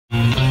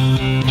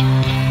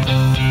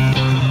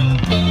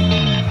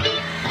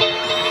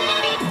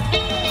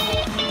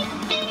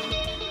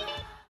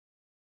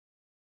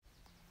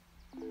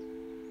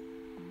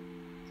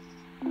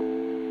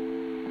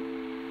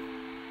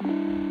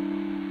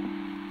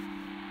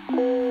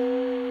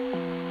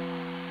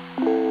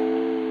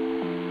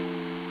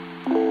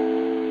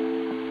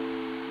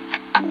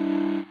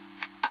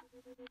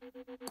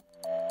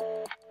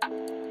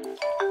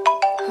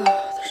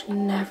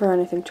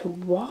anything to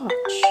watch.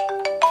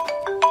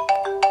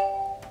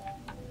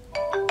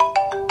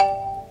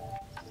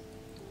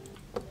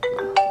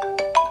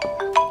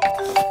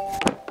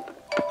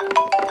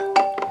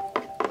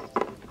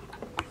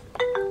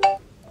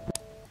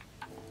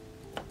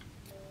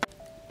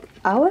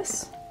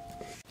 Alice?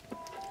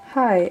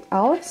 Hi,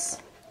 Alice?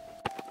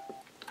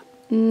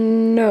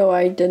 No,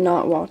 I did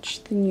not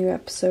watch the new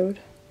episode.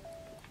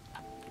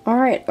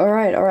 Alright,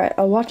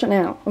 I'll watch it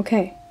now.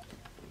 Okay.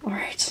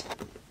 Alright.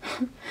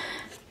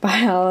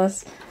 Bye,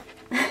 Alice.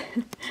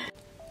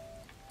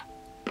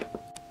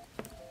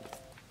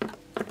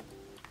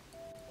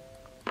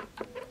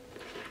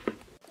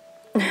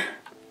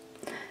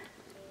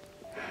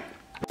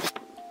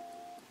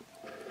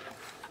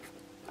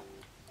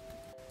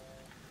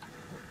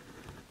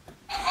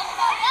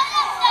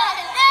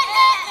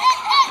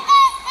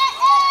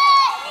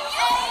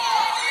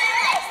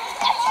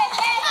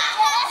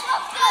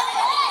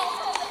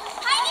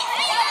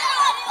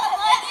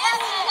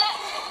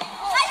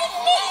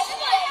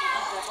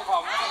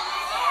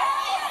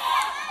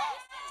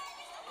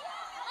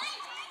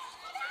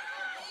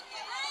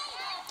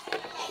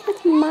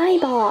 That's my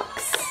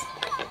box.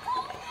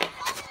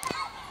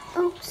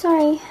 Oh,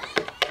 sorry.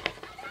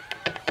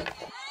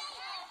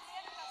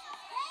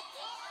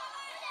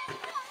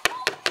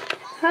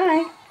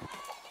 Hi.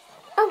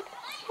 Oh,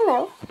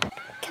 hello.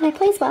 Can I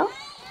play as well?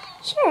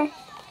 Sure.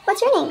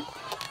 What's your name?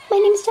 My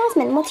name's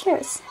Jasmine. What's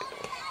yours?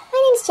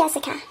 My name's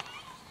Jessica.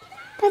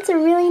 That's a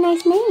really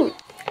nice name.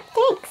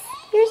 Thanks.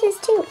 Yours is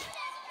too.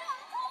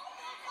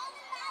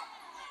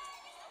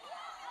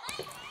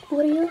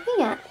 What are you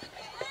looking at?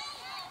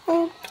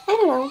 I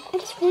don't know. I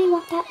just really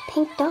want that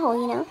pink doll,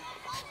 you know?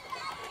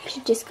 I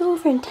should just go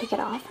over and take it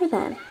off her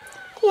then.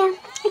 Yeah,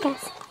 I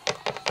guess.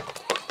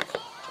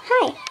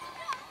 Hi.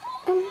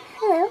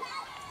 Hello.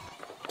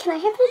 Can I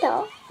have your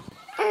doll?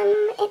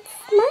 It's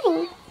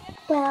mine.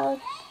 Well,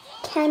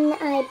 can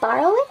I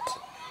borrow it?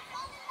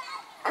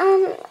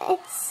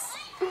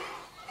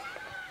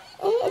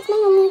 It's my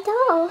only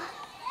doll.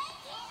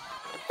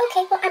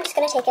 Okay, well, I'm just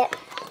gonna take it.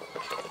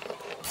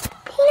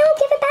 Hey, no,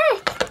 give it back.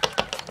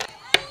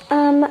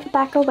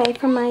 Back away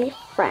from my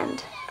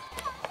friend.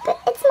 But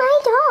it's my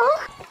doll.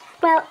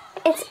 Well,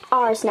 it's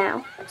ours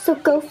now, so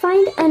go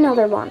find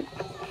another one.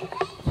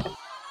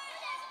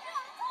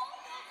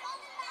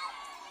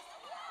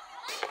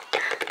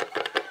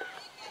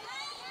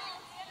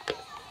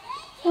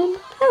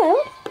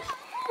 Hello.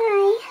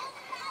 Hi.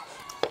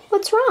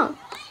 What's wrong?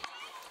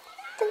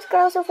 Those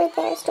girls over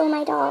there stole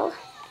my doll.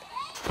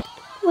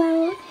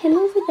 Well, him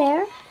over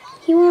there,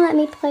 he won't let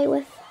me play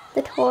with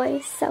the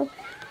toys, so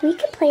we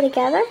could play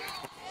together.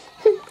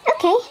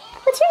 Okay,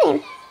 what's your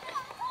name?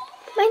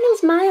 My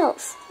name's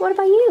Miles. What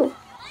about you?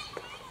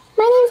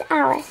 My name's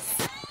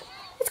Alice.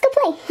 Let's go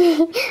play.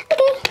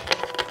 Okay.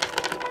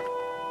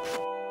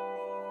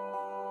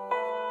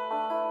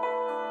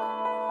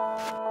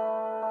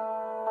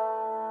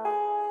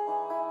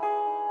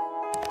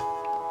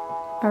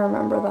 I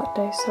remember that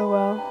day so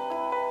well.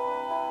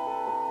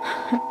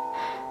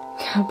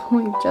 Can't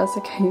believe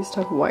Jessica used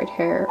to have white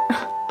hair.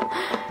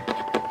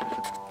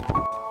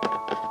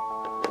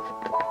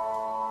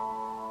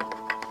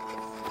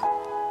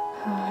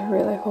 I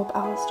really hope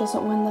Alice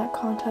doesn't win that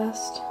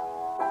contest.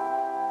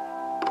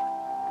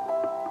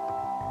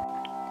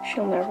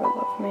 She'll never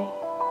love me.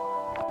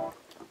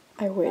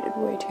 I waited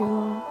way too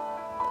long.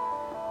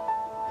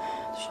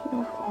 There's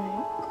no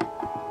point.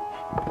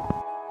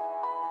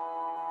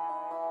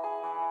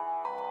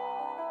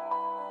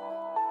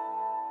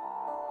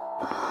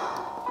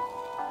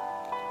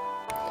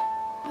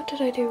 What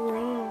did I do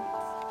wrong?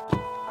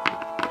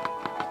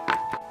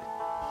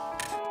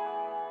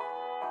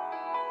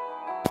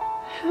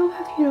 How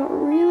have you not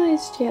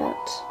realized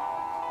yet?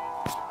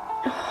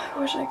 Oh, I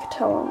wish I could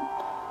tell him.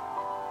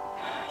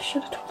 I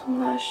should have told him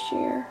last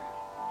year.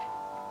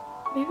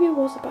 Maybe it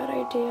was a bad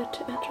idea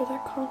to enter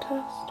that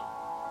contest.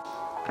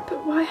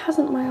 But why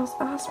hasn't Miles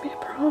asked me to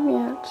prom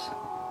yet?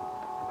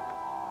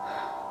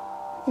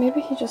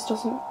 Maybe he just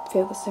doesn't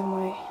feel the same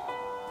way.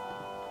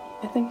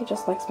 I think he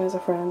just likes me as a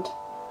friend.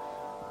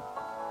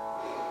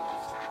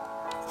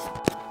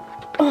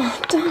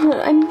 Oh, damn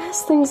it, I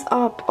mess things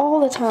up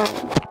all the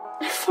time.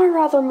 I'd far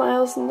rather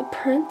Miles than the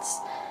prince.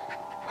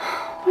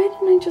 Why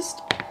didn't I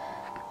just...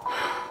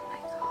 Oh my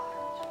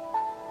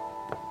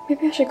god.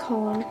 Maybe I should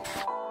call him.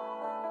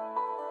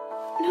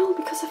 No,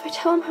 because if I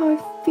tell him how I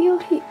feel,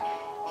 he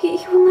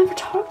will never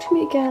talk to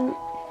me again.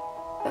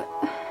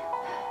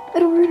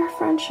 It'll ruin our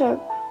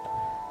friendship.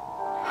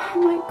 Oh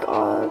my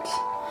god.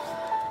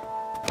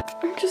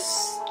 I'm just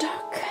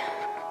stuck.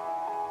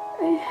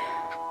 I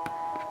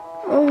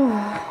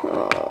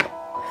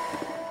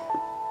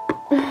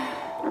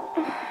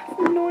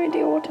have no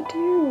idea what to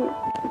do.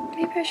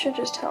 Maybe I should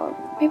just tell him.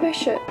 Maybe I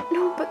should.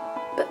 No, but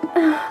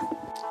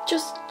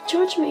just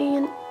judge me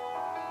and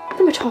what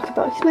am I talking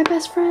about? He's my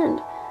best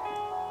friend.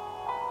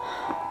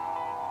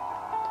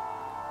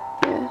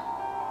 Yeah.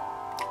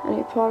 And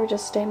he'd probably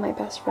just stay my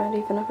best friend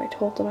even if I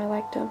told him I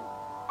liked him.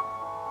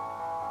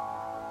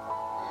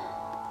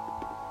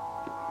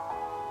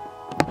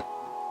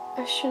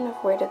 I shouldn't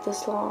have waited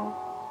this long.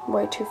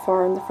 Way too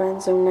far in the friend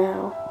zone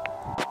now.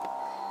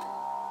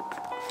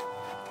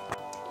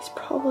 He's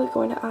probably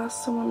going to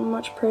ask someone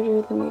much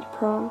prettier than me to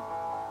prom.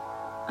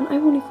 And I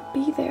won't even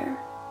be there.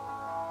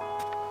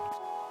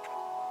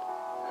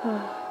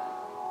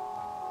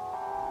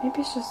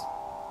 Maybe it's just...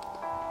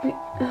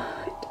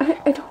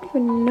 I don't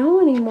even know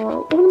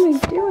anymore. What am I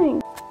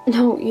doing?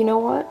 No, you know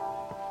what?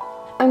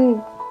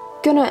 I'm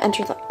gonna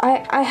enter the...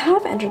 I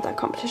have entered that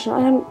competition,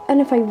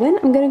 and if I win,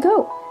 I'm gonna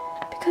go.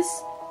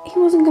 Because he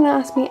wasn't gonna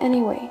ask me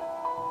anyway.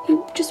 He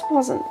just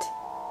wasn't.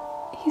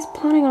 He's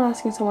planning on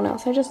asking someone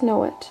else, I just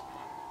know it.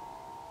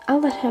 I'll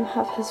let him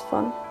have his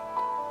fun.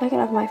 I can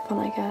have my fun,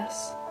 I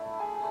guess.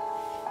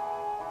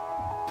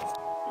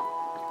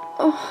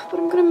 Oh, but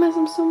I'm gonna miss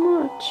him so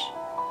much.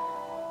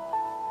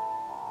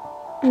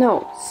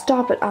 No,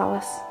 stop it,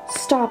 Alice.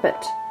 Stop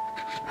it.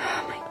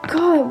 Oh my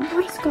god,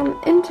 what has gone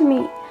into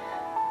me?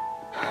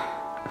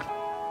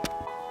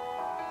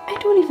 I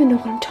don't even know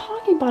what I'm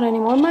talking about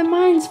anymore. My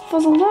mind's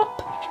fuzzled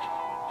up.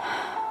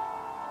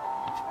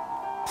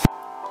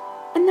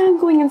 And now I'm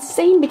going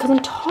insane because I'm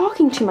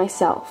talking to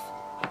myself.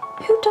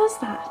 Who does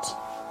that?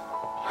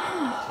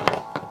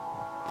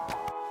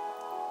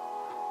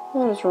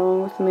 What is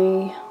wrong with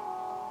me?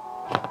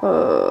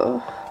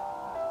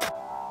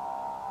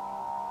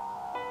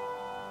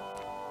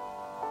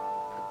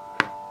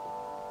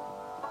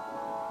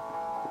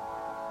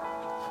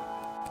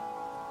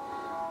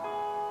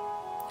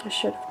 I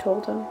should have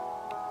told him.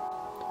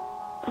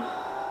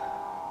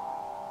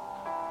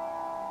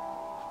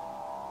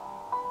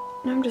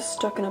 Now I'm just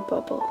stuck in a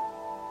bubble,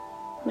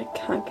 and I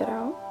can't get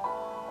out.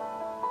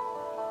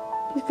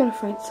 He's gonna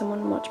find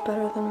someone much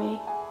better than me.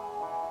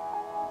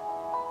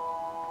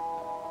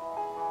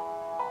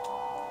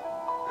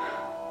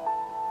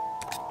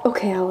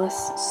 Okay,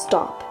 Alice,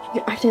 stop.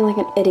 You're acting like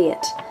an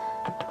idiot.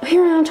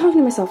 Here I am talking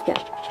to myself again.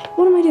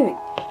 What am I doing?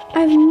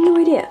 I have no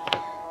idea.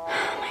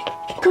 Oh my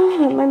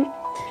god,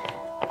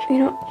 you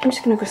know, I'm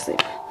just gonna go to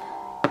sleep.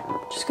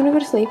 Just gonna go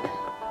to sleep.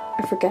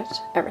 I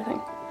forget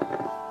everything.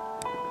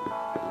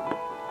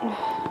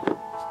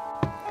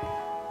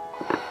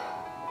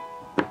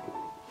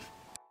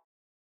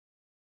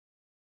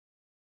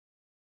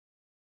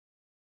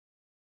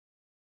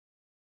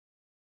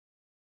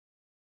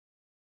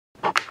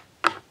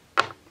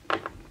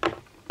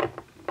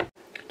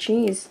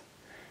 Jeez,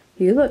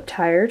 you look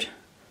tired.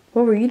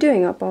 What were you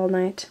doing up all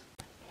night?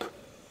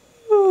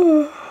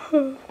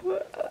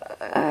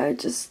 I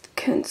just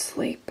couldn't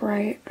sleep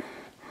right.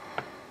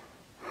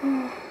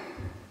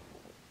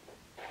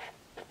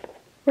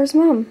 Where's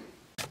Mom?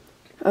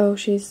 Oh,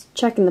 she's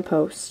checking the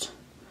post.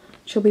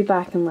 She'll be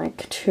back in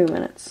like 2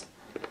 minutes.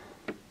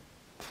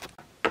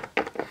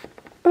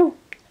 Oh,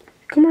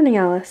 good morning,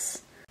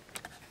 Alice.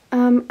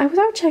 I was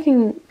out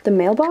checking the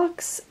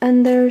mailbox,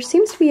 and there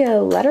seems to be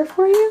a letter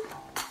for you.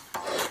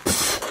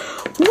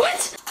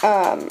 What?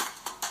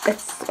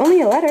 It's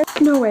only a letter.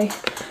 No way.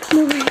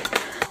 No way.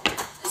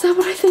 Is that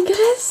what I think it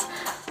is?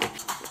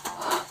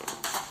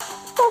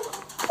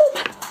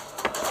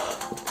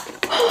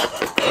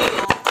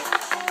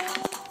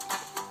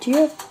 Do you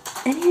have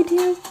any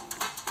idea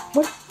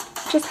what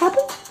just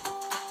happened?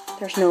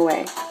 There's no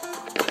way.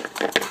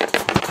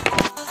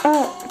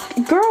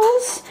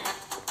 Girls!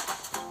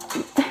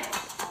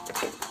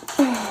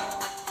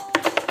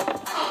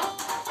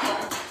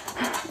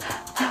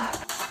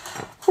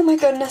 Oh my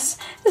goodness,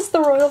 it's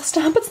the royal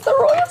stamp, it's the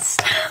royal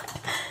stamp!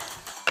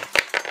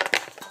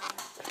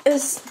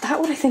 Is that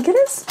what I think it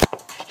is?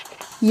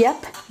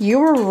 Yep, you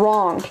were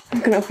wrong. I'm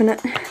gonna open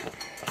it.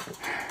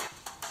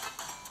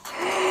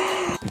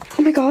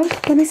 Oh my god,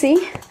 let me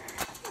see.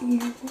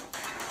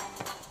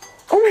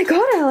 Oh my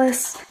god,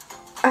 Alice!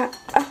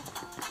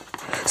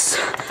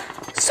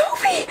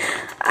 Sophie!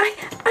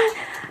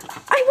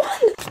 I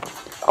won!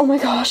 Oh my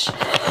gosh.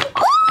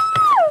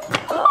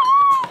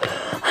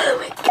 Oh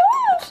my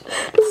gosh!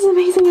 This is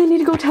amazing, I need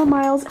to go tell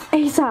Miles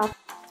ASAP.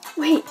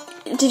 Wait,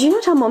 did you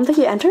not tell Mom that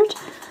you entered?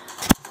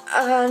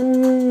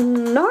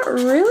 Not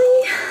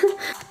really.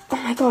 Oh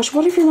my gosh,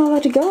 what if you're not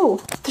allowed to go?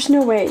 There's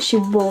no way she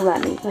won't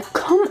let me. Like,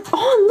 come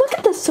on, look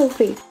at this,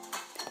 Sophie.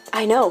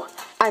 I know,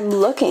 I'm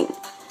looking.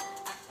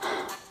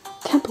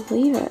 Can't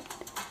believe it.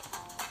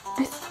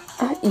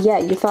 Yeah,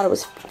 you thought it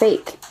was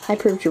fake. I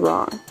proved you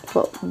wrong.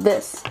 Well,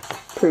 this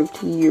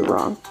proved you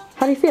wrong.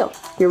 How do you feel?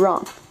 You're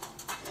wrong.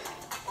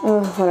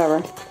 Oh,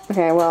 whatever.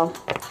 Okay, well,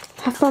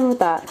 have fun with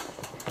that.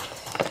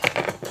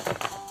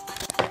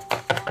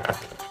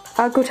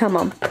 I'll go tell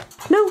Mom.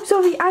 No,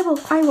 Sophie, I will.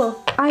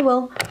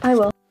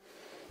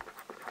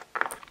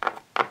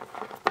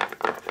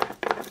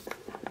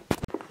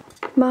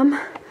 Mom,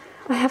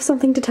 I have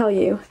something to tell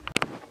you.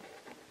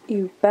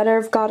 You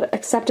better have got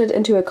accepted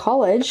into a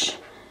college.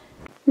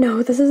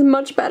 No, this is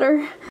much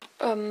better.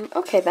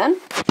 Okay then.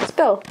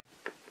 Spill.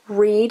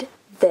 Read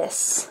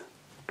this.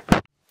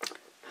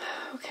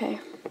 Okay.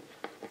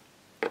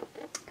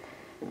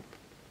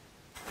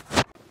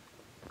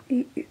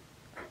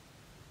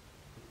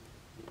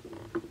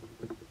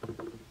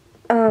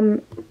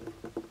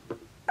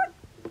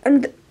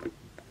 And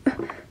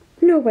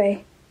no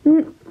way.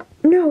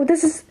 No,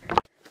 this is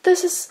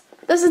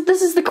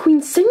the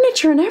Queen's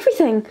signature and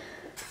everything.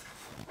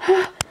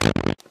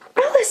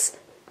 Alice,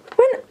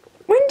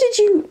 when did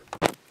you?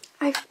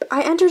 I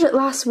entered it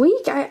last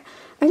week. I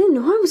didn't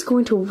know I was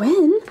going to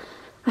win.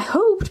 I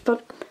hoped,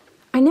 but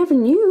I never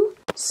knew.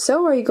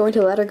 So, are you going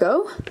to let her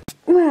go?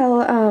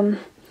 Well,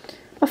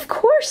 of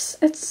course.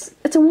 It's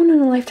a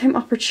one-in-a-lifetime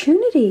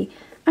opportunity.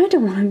 I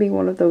don't want to be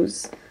one of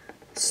those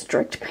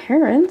strict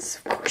parents.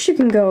 Of course you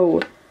can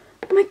go.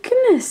 Oh my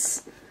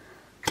goodness.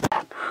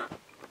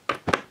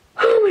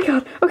 Oh my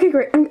god. Okay,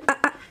 great. I'm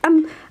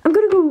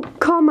gonna go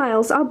call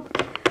Miles. Oh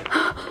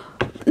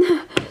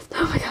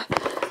my god.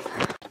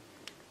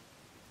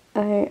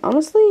 I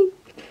honestly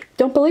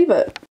don't believe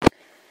it.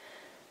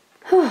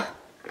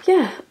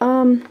 Yeah,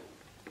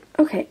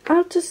 okay,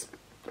 I'll just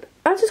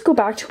go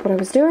back to what I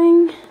was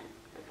doing.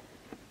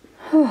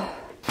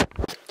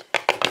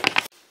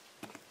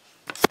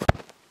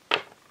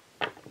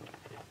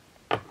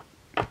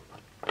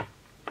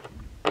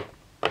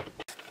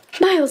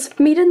 Miles,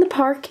 meet in the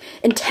park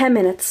in 10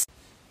 minutes.